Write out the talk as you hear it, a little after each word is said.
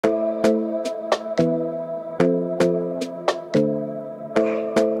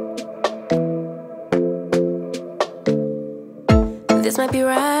might be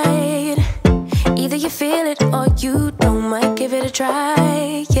right. Either you feel it or you don't. Might give it a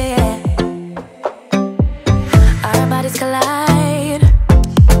try, yeah. Our bodies collide.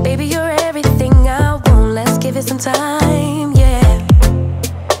 Baby, you're everything I want. Let's give it some time, yeah.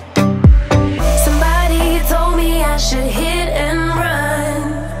 Somebody told me I should hit and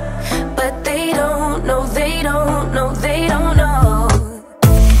run, but they don't know, they don't know, they don't know.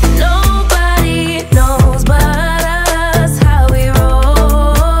 Nobody knows but us how we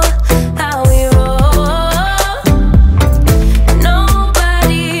roll, how we roll.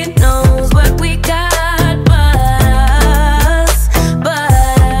 Nobody knows what we got but us, but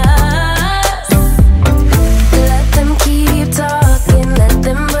us. Let them keep talking, let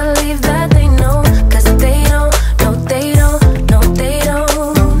them believe that they know, 'cause they don't, no they don't, no they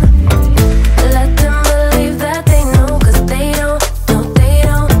don't. Let them believe that they know, 'cause they don't, no they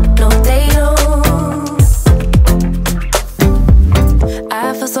don't, no they don't.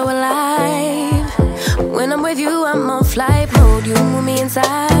 I feel so alive when I'm with you. I'm on flight mode. You move me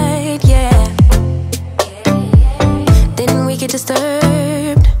inside, yeah. Then we get disturbed.